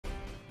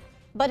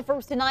But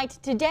first tonight,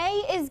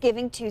 today is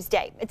Giving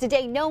Tuesday. It's a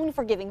day known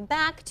for giving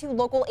back to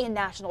local and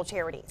national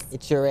charities.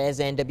 It sure is,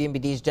 and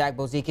WMBD's Jack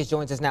Bozikas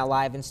joins us now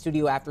live in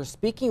studio after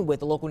speaking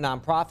with a local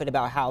nonprofit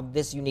about how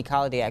this unique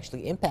holiday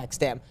actually impacts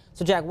them.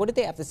 So Jack, what did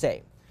they have to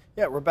say?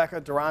 Yeah, Rebecca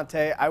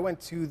Durante, I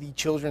went to the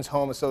Children's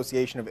Home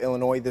Association of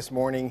Illinois this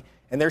morning,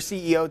 and their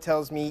CEO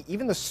tells me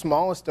even the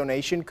smallest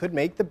donation could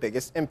make the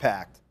biggest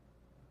impact.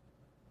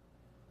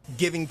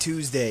 Giving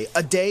Tuesday,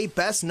 a day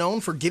best known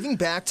for giving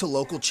back to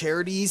local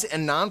charities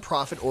and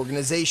nonprofit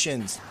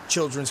organizations.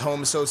 Children's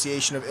Home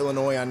Association of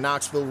Illinois on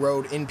Knoxville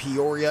Road in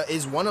Peoria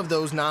is one of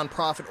those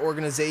nonprofit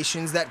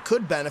organizations that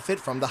could benefit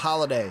from the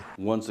holiday.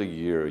 Once a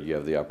year, you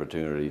have the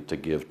opportunity to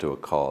give to a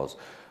cause.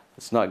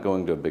 It's not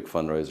going to a big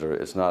fundraiser.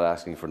 It's not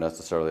asking for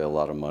necessarily a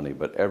lot of money,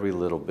 but every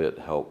little bit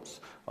helps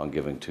on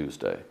Giving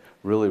Tuesday.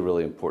 Really,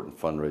 really important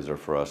fundraiser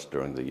for us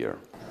during the year.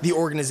 The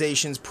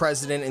organization's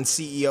president and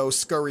CEO,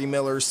 Scurry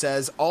Miller,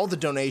 says all the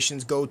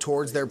donations go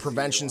towards their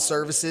prevention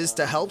services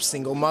to help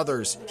single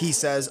mothers. He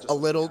says a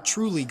little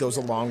truly goes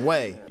a long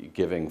way.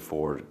 Giving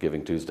for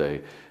Giving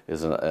Tuesday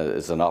is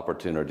an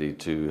opportunity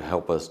to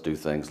help us do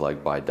things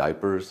like buy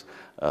diapers,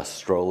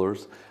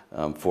 strollers.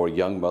 For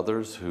young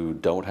mothers who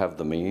don't have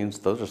the means,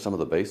 those are some of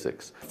the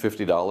basics.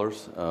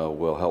 $50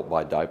 will help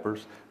buy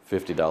diapers.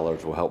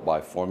 $50 will help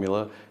buy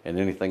formula, and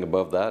anything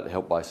above that,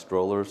 help buy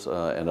strollers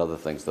and other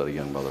things that a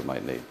young mother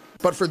might need.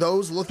 But for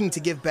those looking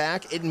to give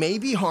back, it may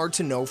be hard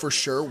to know for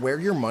sure where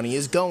your money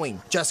is going.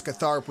 Jessica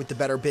Tharp with the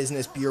Better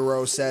Business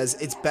Bureau says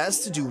it's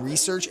best to do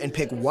research and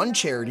pick one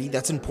charity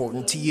that's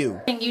important to you.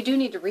 And you do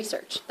need to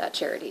research that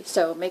charity,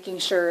 so making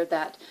sure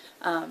that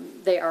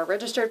they are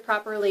registered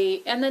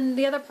properly, and then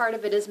the other part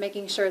of it is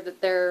making sure that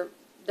they're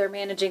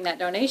managing that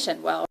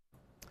donation well.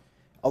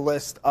 A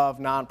list of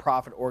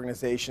nonprofit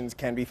organizations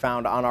can be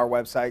found on our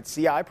website,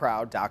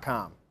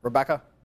 ciproud.com. Rebecca?